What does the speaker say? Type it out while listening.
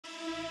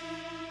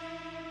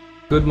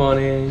Good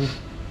morning.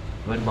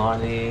 Good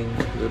morning.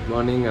 Good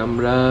morning.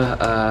 আমরা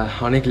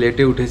অনেক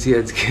লেটে উঠেছি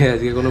আজকে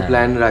কোনো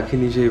প্ল্যান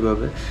রাখিনি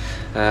সেইভাবে।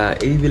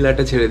 এই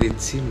ভিলাটা ছেড়ে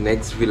দিচ্ছি,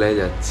 নেক্সট ভিলায়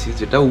যাচ্ছি,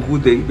 যেটা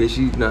উবুদেই,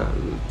 বেশি না,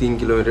 3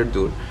 কিলোমিটার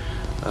দূর।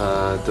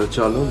 তো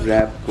চলো,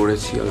 গ্র্যাব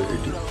করেছি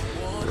অলরেডি।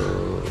 তো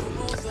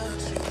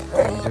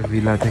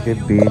ভিলা থেকে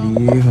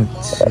বেরিয়ে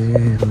হচ্ছে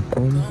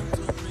এরকম।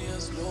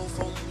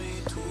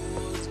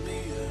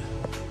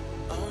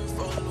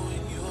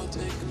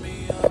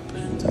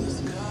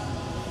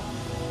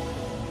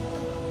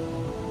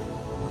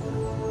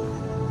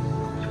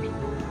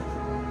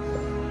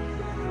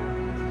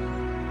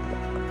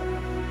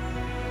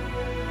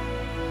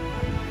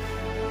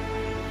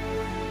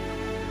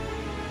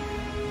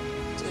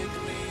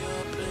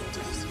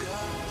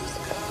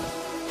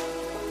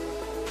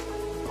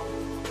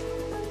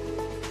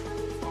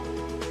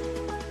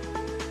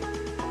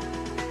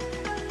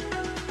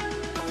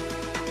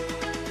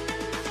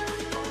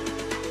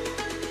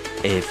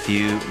 A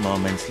few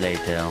moments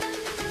later.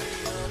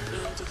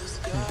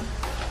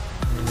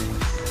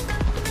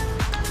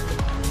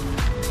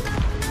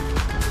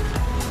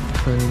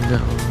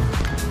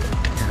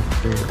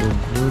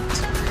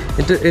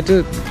 এটা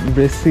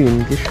বেসিন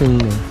কি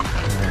সুন্দর।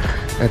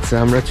 আচ্ছা,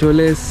 আমরা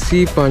চলে এসেছি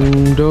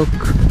পন্ডক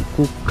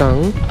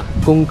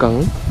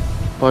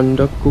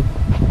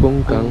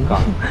কুংকাং।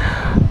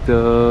 তো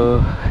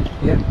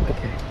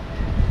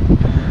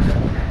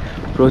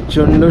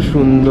প্রচণ্ড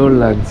সুন্দর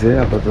লাগছে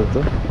আপাতত,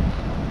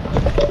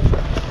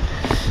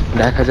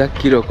 দেখা যাক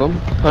কীরকম।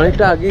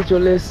 অনেকটা আগেই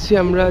চলে এসেছি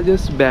আমরা,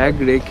 জাস্ট ব্যাগ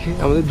রেখে,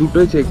 আমাদের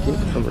দুটোই চেক ইন,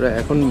 আমরা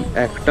এখন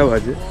 1টা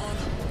বাজে।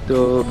 তো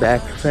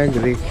ব্যাগ ফ্যাগ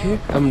রেখে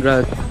আমরা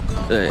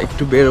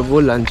একটু বেরোবো,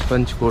 লাঞ্চ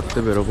ফাঞ্চ করতে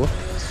বেরোবো।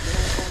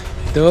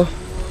 তো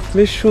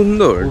বেশ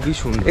সুন্দর, খুবই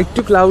সুন্দর। একটু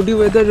ক্লাউডি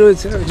ওয়েদার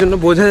রয়েছে, ওই জন্য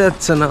বোঝা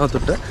যাচ্ছে না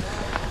অতটা,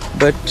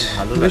 বাট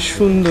বেশ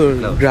সুন্দর,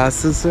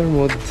 গ্রাসেসের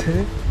মধ্যে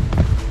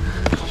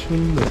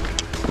সুন্দর।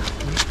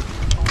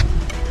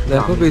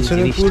 দেখো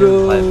পেছনে পুরো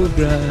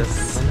গ্রাস,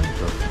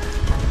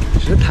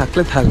 সেটা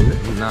থাকলে থাকবে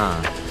না।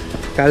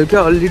 কালকে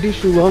অলরেডি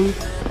শুভম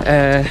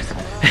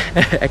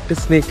একটা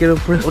স্নেকের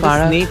উপরে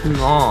পাড়া,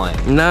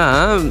 না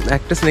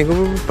একটা স্নেকের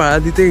উপর পাড়া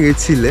দিতে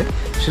গেছিলে,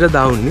 সেটা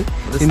দাওনি,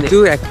 কিন্তু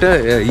একটা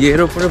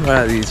ইয়ের ওপরে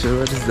ভাড়া দিয়েছে,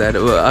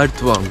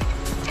 আর্থওয়ার্ম।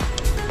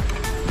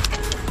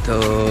 তো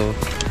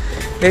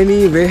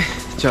এনিওয়ে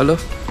চলো,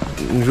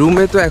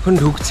 রুমে তো এখন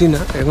ঢুকছি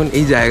না, এখন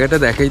এই জায়গাটা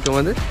দেখাই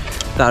তোমাদের,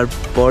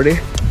 তারপরে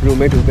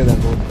রুমে ঢুকে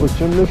দেখো।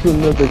 প্রচণ্ড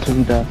সুন্দর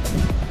পেছনটা।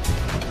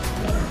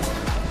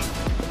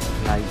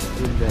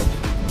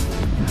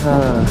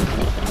 হ্যাঁ,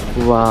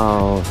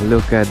 wow,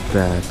 look at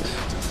that,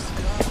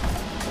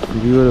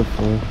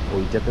 beautiful.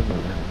 ওইটাতে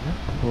মনে হয় না,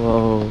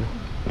 wow,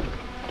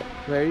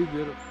 very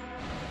beautiful.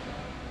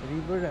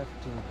 River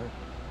rafting,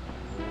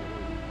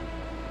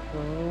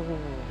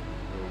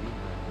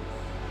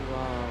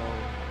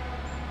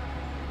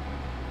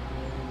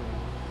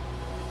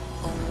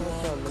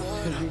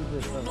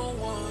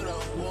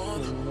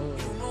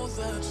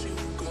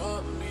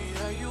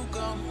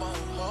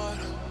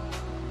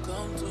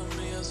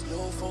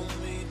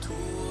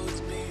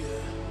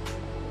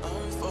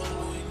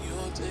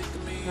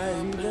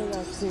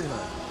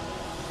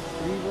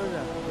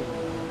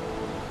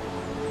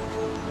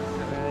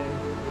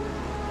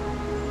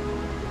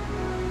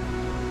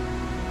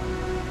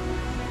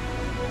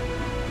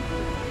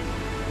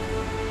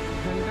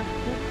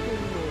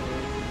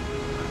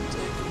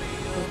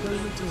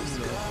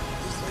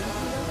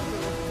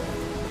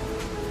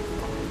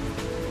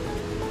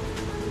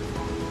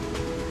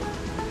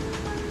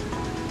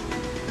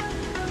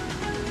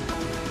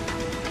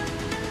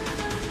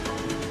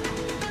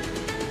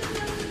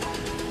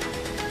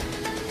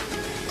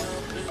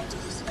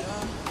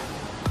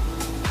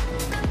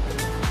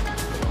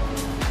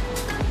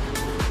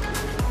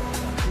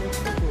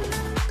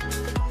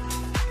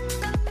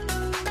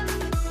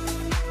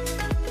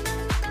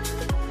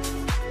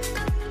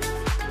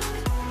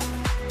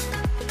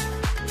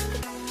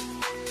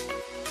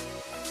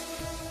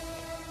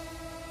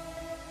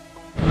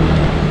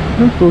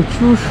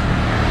 প্রচুর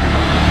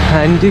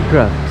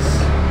হ্যান্ডিক্রাফটস।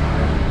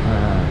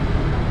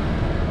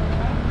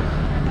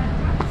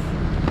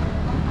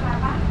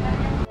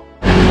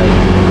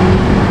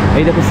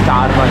 এই দেখো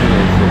স্টার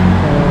বানিয়েছে,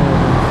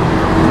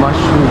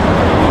 মাশরুম,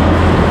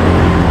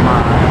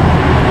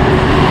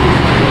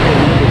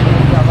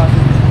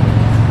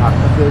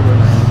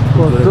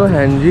 কত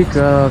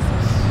হ্যান্ডিক্রাফট,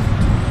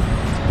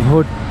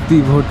 ভর্তি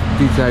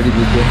ভর্তি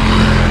চারিদিকে।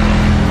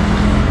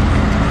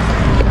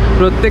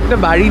 প্রত্যেকটা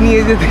বাড়ি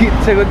নিয়ে যেতে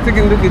ইচ্ছা করছে,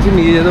 কিন্তু কিছু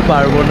নিয়ে যেতে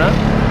পারবো না,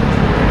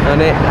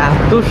 মানে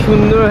এত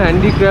সুন্দর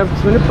হ্যান্ডিক্রাফটস,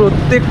 মানে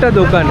প্রত্যেকটা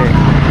দোকানে।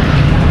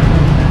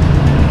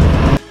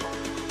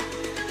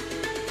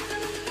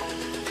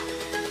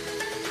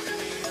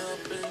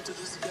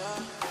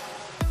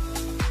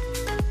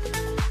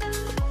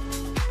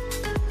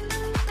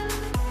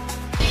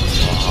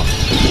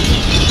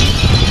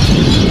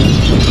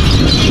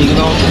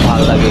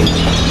 ভালো লাগে।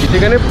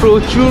 সেখানে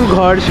প্রচুর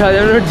ঘর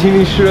সাজানোর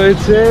জিনিস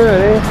রয়েছে,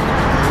 মানে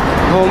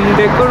হোম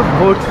ডেকোর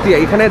ভর্তি।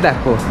 এখানে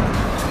দেখো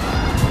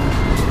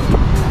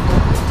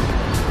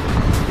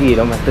সত্যি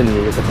এরকম একটা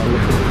নিয়ে যেতে পারলে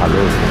খুব ভালো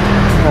হতো।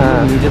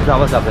 হ্যাঁ, নিজে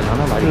যাওয়া যাবে না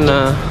না বাড়ি না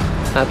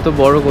এত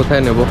বড়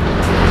কোথায় নেব।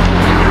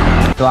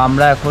 তো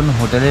আমরা এখন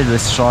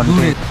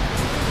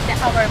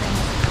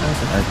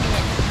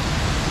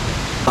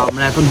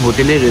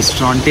হোটেলের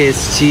রেস্টুরেন্টে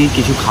এসেছি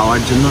কিছু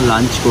খাওয়ার জন্য,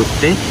 লাঞ্চ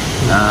করতে।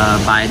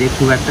 বাইরে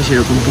খুব একটা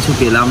সেরকম কিছু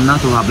পেলাম না,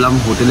 তো ভাবলাম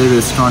হোটেলের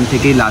রেস্টুরেন্ট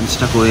থেকেই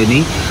লাঞ্চটা করে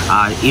নিই।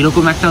 আর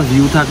এরকম একটা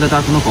ভিউ থাকলে তো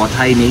আর কোনো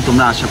কথাই নেই।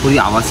 তোমরা আশা করি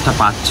আওয়াজটা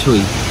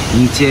পাচ্ছই,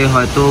 নিচে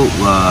হয়তো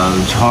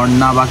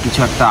ঝর্ণা বা কিছু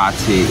একটা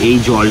আছে। এই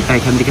জলটা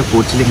এখান থেকে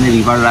পড়ছে, যেখানে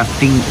রিভার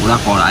রাফটিং ওরা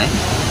করায়,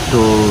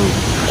 তো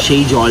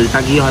সেই জলটা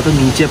গিয়ে হয়তো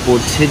নিচে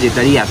পড়ছে,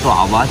 যেটারই এত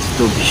আওয়াজ।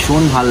 তো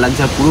ভীষণ ভালো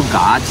লাগছে, আর পুরো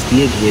গাছ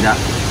দিয়ে ঘেরা,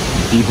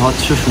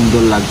 বিভৎস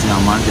সুন্দর লাগছে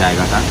আমার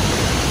জায়গাটা।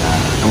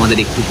 তোমাদের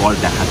একটু পর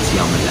দেখাচ্ছি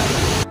আমরা জায়গা।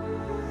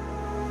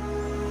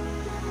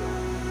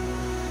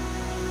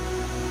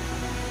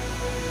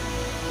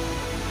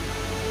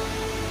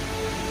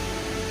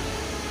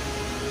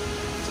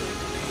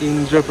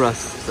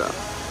 ইন্দ্রপ্রস্থা।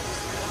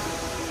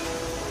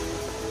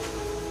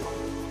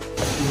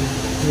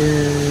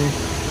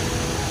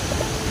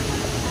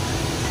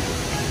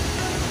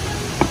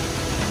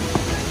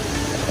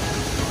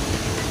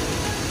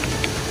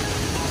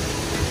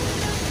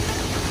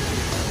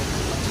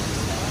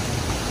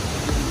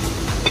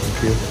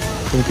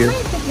 Thank you.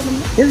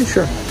 Yeah,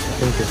 sure.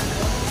 Thank you.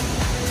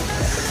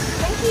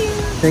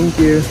 Thank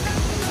you.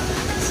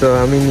 So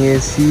আমি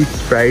নিয়েছি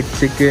fried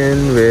chicken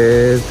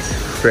with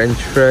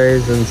french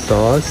fries and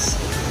sauce.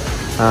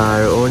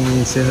 আর ও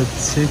নিয়েছে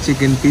হচ্ছে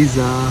চিকেন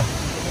পিৎজা।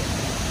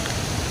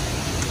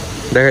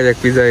 দেখা যাক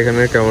পিৎজা এখানে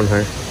কেমন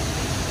হয়।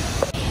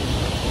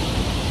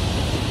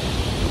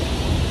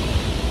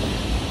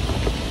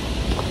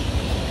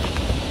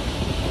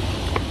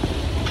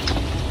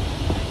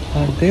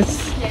 This?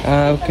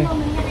 Okay.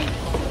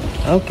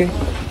 Okay.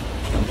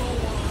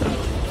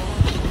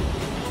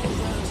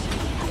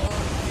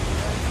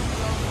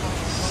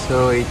 So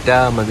এটা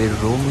আমাদের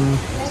রুম।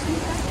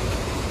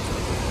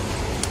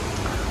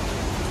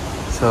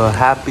 So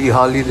happy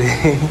holiday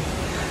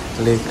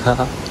লেখা,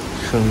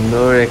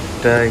 সুন্দর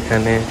একটা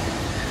এখানে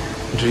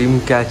ড্রিম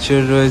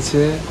ক্যাচার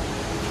রয়েছে।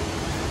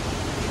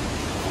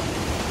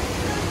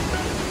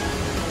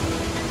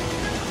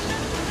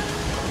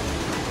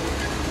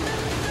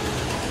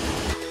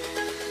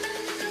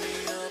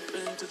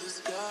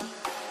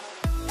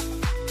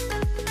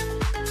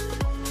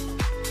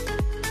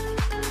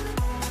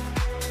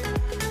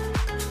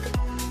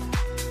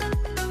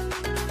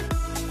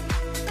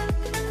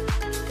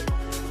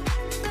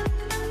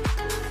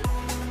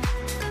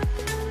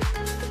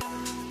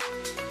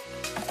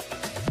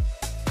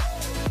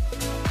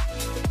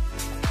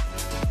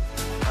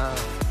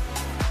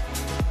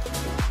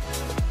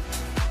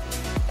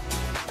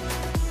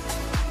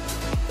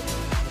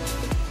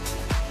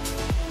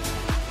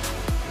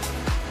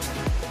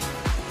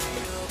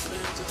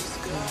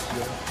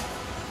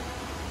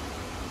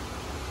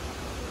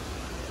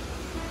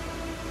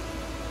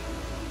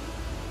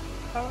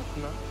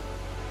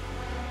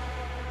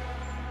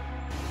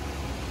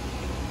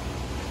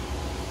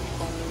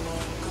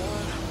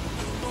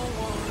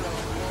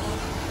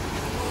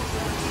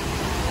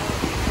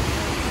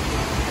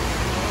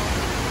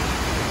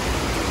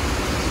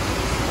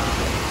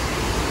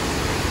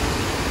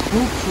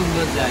 খুব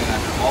সুন্দর জায়গা,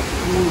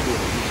 অপূর্ব,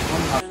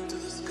 ভীষণ ভালো।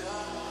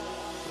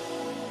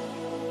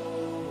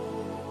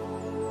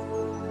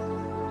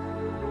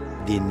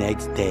 The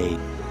next day.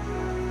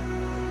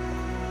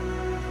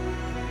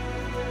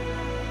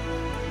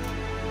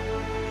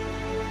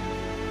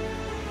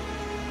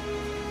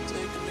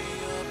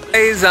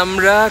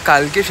 আমরা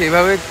কালকে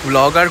সেইভাবে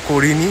ব্লগ আর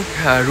করিনি।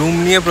 রুম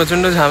নিয়ে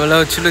প্রচণ্ড ঝামেলা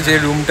হচ্ছিল। যে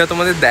রুমটা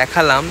তোমাদের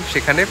দেখালাম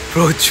সেখানে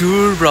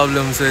প্রচুর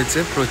প্রবলেমস হয়েছে,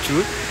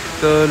 প্রচুর।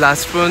 তো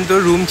লাস্ট পর্যন্ত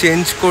রুম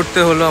চেঞ্জ করতে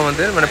হলো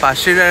আমাদের। মানে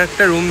পাশের আর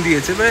একটা রুম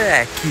দিয়েছে, মানে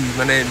একই,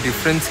 মানে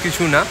ডিফারেন্স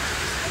কিছু না।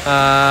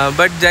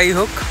 বাট যাই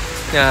হোক,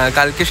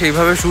 কালকে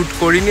সেইভাবে শ্যুট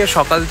করিনি। আর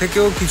সকাল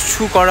থেকেও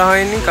কিছু করা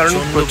হয়নি, কারণ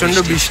প্রচণ্ড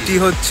বৃষ্টি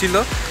হচ্ছিল,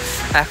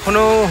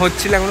 এখনও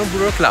হচ্ছিল। এখনও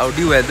পুরো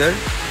ক্লাউডি ওয়েদার,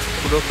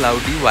 পুরো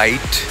ক্লাউডি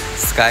হোয়াইট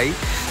স্কাই।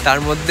 তার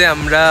মধ্যে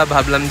আমরা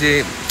ভাবলাম যে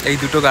এই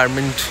দুটো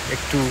গার্মেন্ট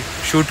একটু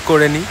শ্যুট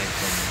করে নিই।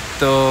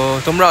 তো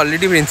তোমরা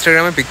অলরেডি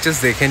ইনস্টাগ্রামে পিকচার্স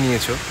দেখে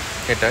নিয়েছো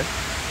এটার।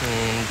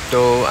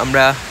 তো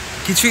আমরা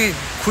কিছুই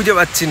খুঁজে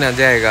পাচ্ছি না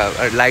জায়গা,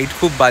 আর লাইট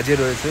খুব বাজে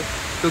রয়েছে।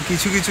 তো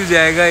কিছু কিছু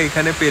জায়গা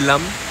এখানে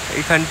পেলাম।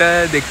 এখানটা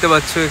দেখতে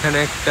পাচ্ছ, এখানে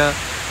একটা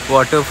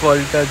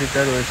ওয়াটারফলটা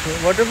যেটা রয়েছে,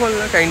 ওয়াটারফল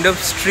না, কাইন্ড অফ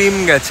স্ট্রিম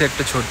গেছে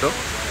একটা ছোট।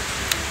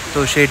 তো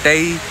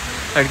সেটাই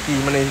আর কি,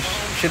 মানে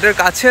সেটার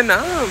কাছে না,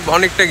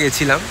 অনেকটা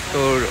গেছিলাম। তো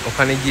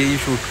ওখানে গিয়েই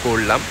শ্যুট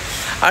করলাম।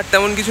 আর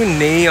তেমন কিছু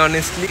নেই,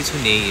 অনেস্টলি কিছু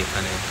নেই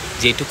এখানে।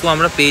 যেটুকু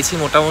আমরা পেয়েছি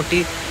মোটামুটি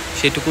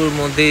সেটুকুর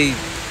মধ্যেই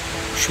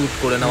শ্যুট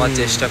করে নেওয়ার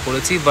চেষ্টা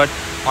করেছি। বাট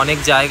অনেক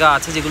জায়গা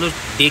আছে যেগুলো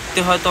দেখতে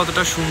হয়তো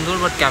অতটা সুন্দর,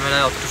 বাট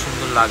ক্যামেরায় অতটা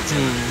সুন্দর লাগছে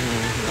না।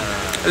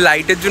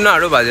 লাইটের জন্য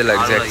আরও বাজে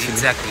লাগছে।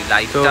 এক্স্যাক্টলি,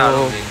 লাইটটা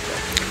আরও।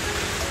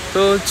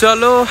 তো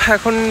চলো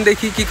এখন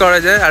দেখি কি করা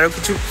যায়। আরও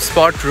কিছু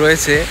স্পট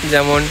রয়েছে,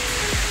 যেমন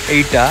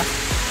এইটা।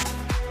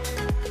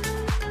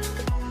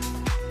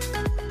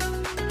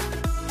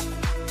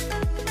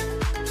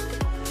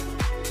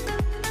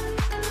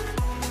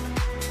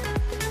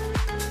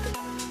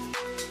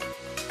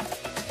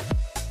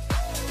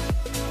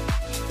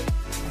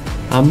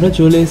 আমরা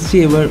চলে এসেছি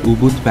এবার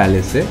উবুদ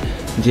প্যালেসে,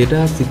 যেটা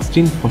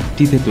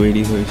 1640-তে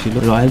তৈরি হয়েছিল।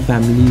 রয়্যাল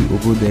ফ্যামিলি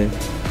উবুদের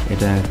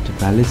এটা একটা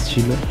প্যালেস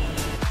ছিল।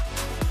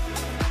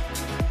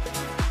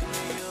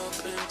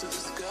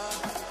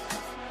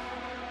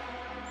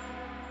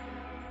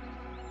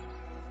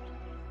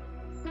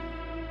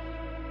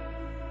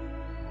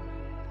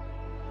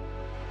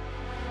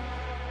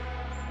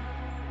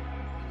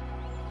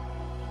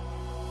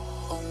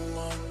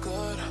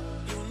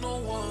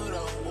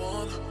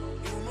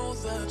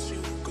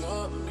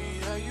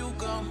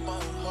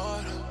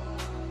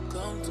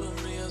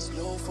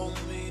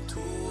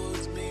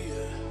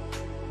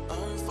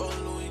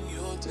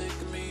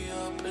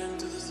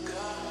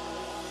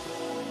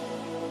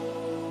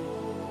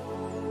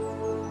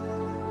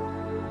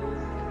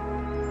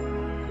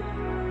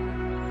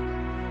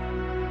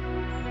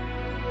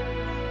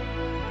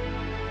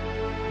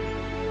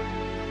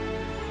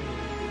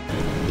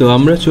 তো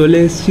আমরা চলে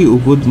এসেছি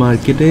উবুদ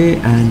মার্কেটে,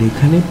 অ্যান্ড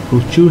এখানে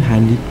প্রচুর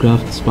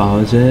হ্যান্ডিক্রাফটস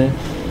পাওয়া যায়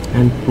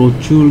অ্যান্ড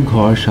প্রচুর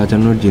ঘর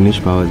সাজানোর জিনিস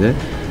পাওয়া যায়।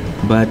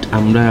 বাট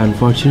আমরা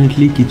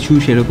আনফর্চুনেটলি কিছু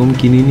সেরকম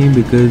কিনিনি,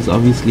 বিকজ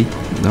অবভিয়াসলি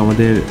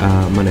আমাদের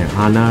মানে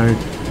আনার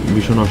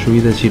ভীষণ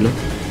অসুবিধা ছিল।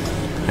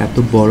 এত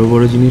বড়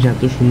বড় জিনিস,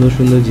 এত সুন্দর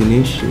সুন্দর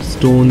জিনিস,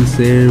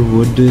 স্টোনসের,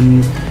 উডেন,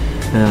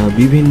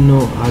 বিভিন্ন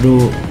আরও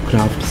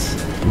ক্রাফটস,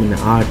 মানে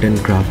art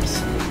and crafts.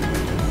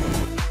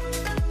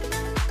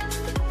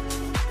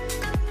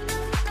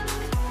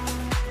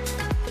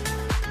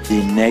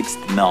 The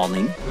next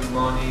morning.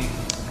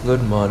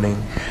 Good morning.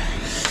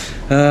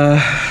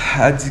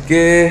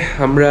 আজকে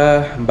আমরা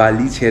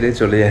বালি ছেড়ে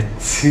চলে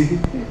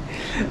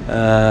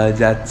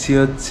যাচ্ছি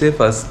হচ্ছে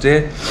ফার্স্টে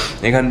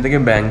এখান থেকে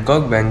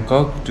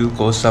ব্যাংকক টু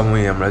কো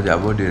সামুই আমরা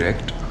যাব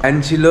ডিরেক্ট। প্ল্যান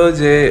ছিল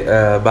যে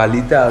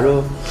বালিতে আরও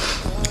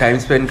টাইম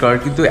স্পেন্ড করার,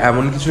 কিন্তু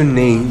এমন কিছু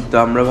নেই, তো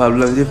আমরা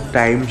ভাবলাম যে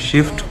টাইম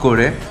শিফট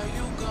করে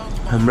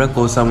আমরা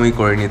কো সামুই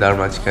করে নিই। তার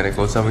মাঝখানে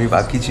কো সামুই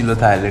বাকি ছিল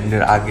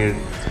থাইল্যান্ডের আগের,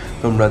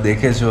 তোমরা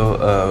দেখেছো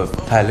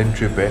থাইল্যান্ড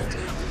ট্রিপে।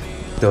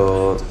 তো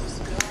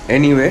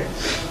এনিওয়ে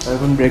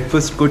এখন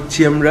ব্রেকফাস্ট করছি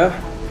আমরা,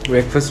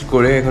 ব্রেকফাস্ট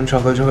করে এখন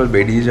সকাল সকাল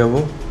বেরিয়ে যাব।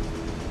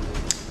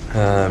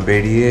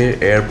 বেরিয়ে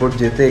এয়ারপোর্ট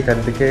যেতে এখান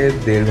থেকে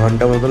 1.5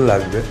 ঘন্টা মতন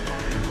লাগবে,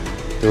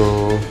 তো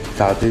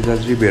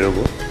তাড়াতাড়ি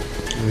বেরোবো।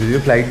 যদিও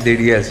ফ্লাইট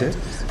দেরি আছে,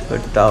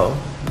 বাট তাও।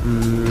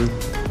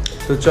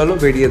 তো চলো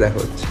বেরিয়ে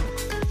দেখা হচ্ছে।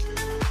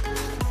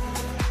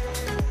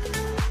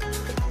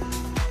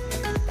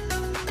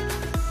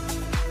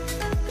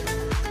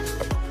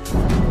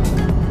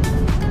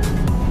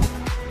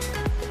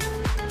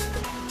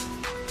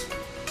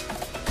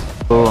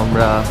 তো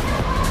আমরা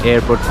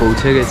এয়ারপোর্ট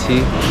পৌঁছে গেছি,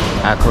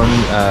 এখন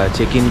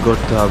চেক ইন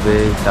করতে হবে,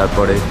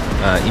 তারপরে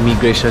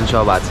ইমিগ্রেশন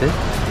সব আছে।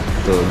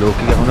 তো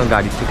লৌকিক এখনও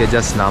গাড়ি থেকে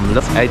জাস্ট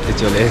নামলো, এইতে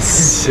চলে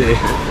এসছে।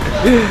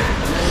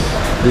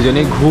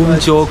 দুজনেই ঘুম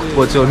চোখ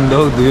প্রচণ্ড,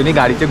 দুজনেই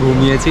গাড়িতে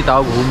ঘুমিয়েছি,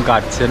 তাও ঘুম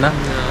কাটছে না,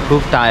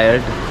 খুব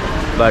টায়ার্ড,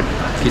 বাট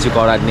কিছু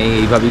করার নেই,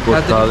 এইভাবেই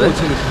করতে হবে।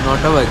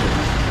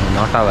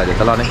 9টা বাজে,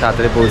 তাহলে অনেক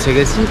তাড়াতাড়ি পৌঁছে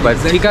গেছি, বাট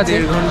ঠিক আছে।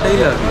 1.5 ঘন্টাই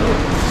লাগবে।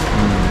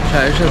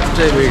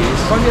 7:30টায়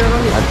বেরিয়েছি।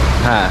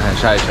 হ্যাঁ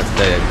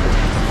 7:30টায় একদম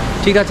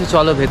ঠিক আছে।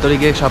 চলো ভেতরে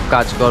গিয়ে সব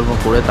কাজকর্ম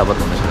করে তারপর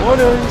তোমার সাথে।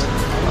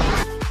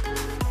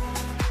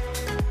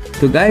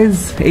 তো গাইজ,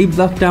 এই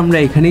ব্লগটা আমরা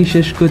এখানেই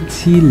শেষ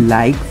করছি।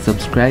 লাইক,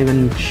 সাবস্ক্রাইব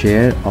অ্যান্ড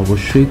শেয়ার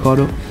অবশ্যই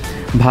করো।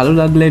 ভালো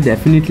লাগলে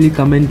ডেফিনেটলি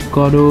কমেন্ট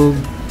করো।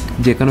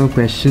 যে কোনো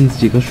কোয়েশ্চেন্স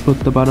জিজ্ঞেস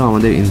করতে পারো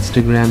আমাদের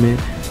ইনস্টাগ্রামে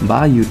বা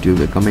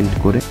ইউটিউবে কমেন্ট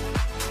করে।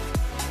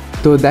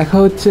 তো দেখা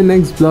হচ্ছে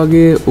নেক্সট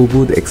ব্লগে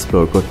উবুদ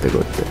এক্সপ্লোর করতে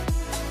করতে।